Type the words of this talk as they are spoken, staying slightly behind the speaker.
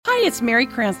Hi, it's Mary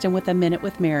Cranston with A Minute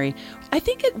with Mary. I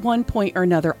think at one point or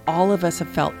another, all of us have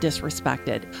felt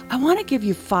disrespected. I want to give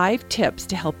you 5 tips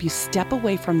to help you step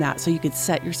away from that so you can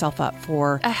set yourself up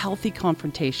for a healthy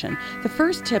confrontation. The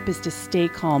first tip is to stay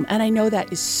calm, and I know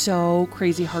that is so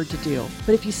crazy hard to do,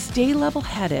 but if you stay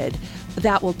level-headed,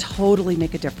 that will totally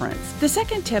make a difference. The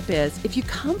second tip is if you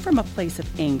come from a place of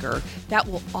anger, that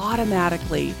will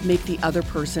automatically make the other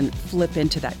person flip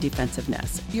into that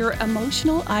defensiveness. Your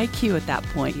emotional IQ at that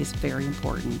point is very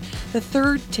important. The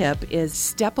third tip is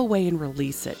step away and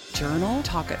release it. Journal,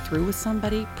 talk it through with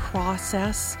somebody,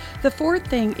 process. The fourth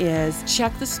thing is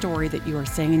check the story that you are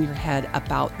saying in your head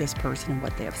about this person and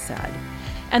what they have said.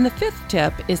 And the fifth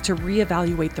tip is to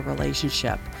reevaluate the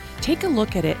relationship. Take a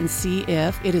look at it and see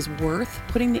if it is worth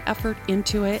putting the effort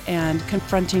into it and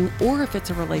confronting, or if it's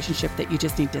a relationship that you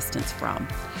just need distance from.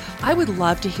 I would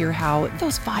love to hear how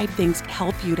those 5 things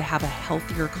help you to have a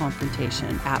healthier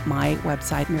confrontation at my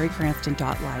website,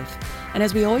 marycranston.life. And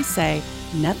as we always say,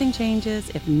 nothing changes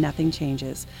if nothing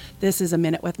changes. This is A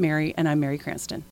Minute with Mary, and I'm Mary Cranston.